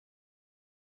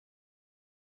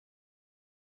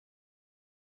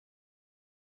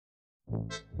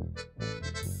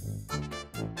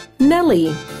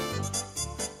Nelly.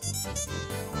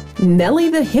 Nelly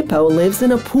the hippo lives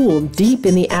in a pool deep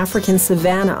in the African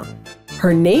savanna.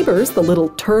 Her neighbors, the little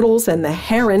turtles and the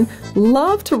heron,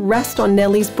 love to rest on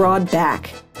Nelly's broad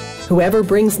back. Whoever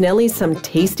brings Nelly some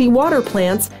tasty water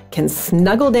plants can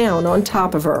snuggle down on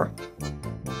top of her.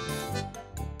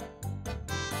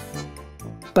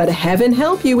 But heaven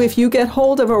help you if you get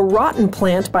hold of a rotten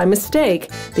plant by mistake,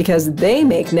 because they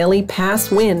make Nelly pass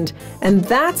wind, and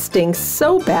that stinks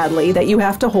so badly that you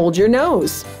have to hold your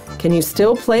nose. Can you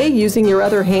still play using your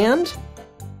other hand?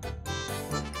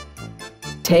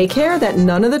 Take care that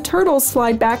none of the turtles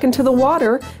slide back into the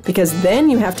water, because then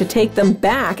you have to take them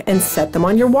back and set them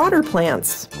on your water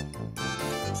plants.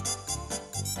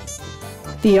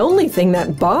 The only thing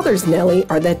that bothers Nelly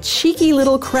are the cheeky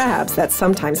little crabs that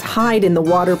sometimes hide in the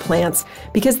water plants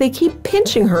because they keep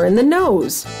pinching her in the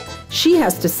nose. She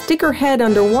has to stick her head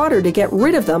underwater to get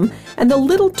rid of them, and the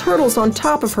little turtles on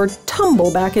top of her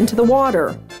tumble back into the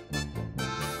water.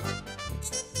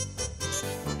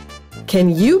 Can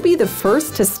you be the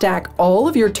first to stack all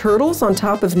of your turtles on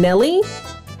top of Nelly?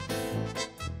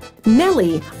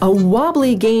 Nelly, a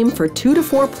wobbly game for 2 to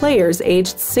 4 players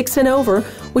aged 6 and over,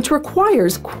 which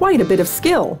requires quite a bit of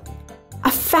skill.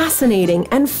 A fascinating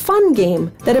and fun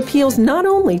game that appeals not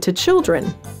only to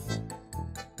children.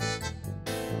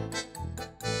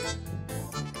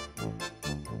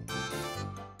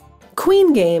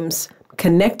 Queen Games,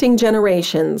 Connecting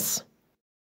Generations.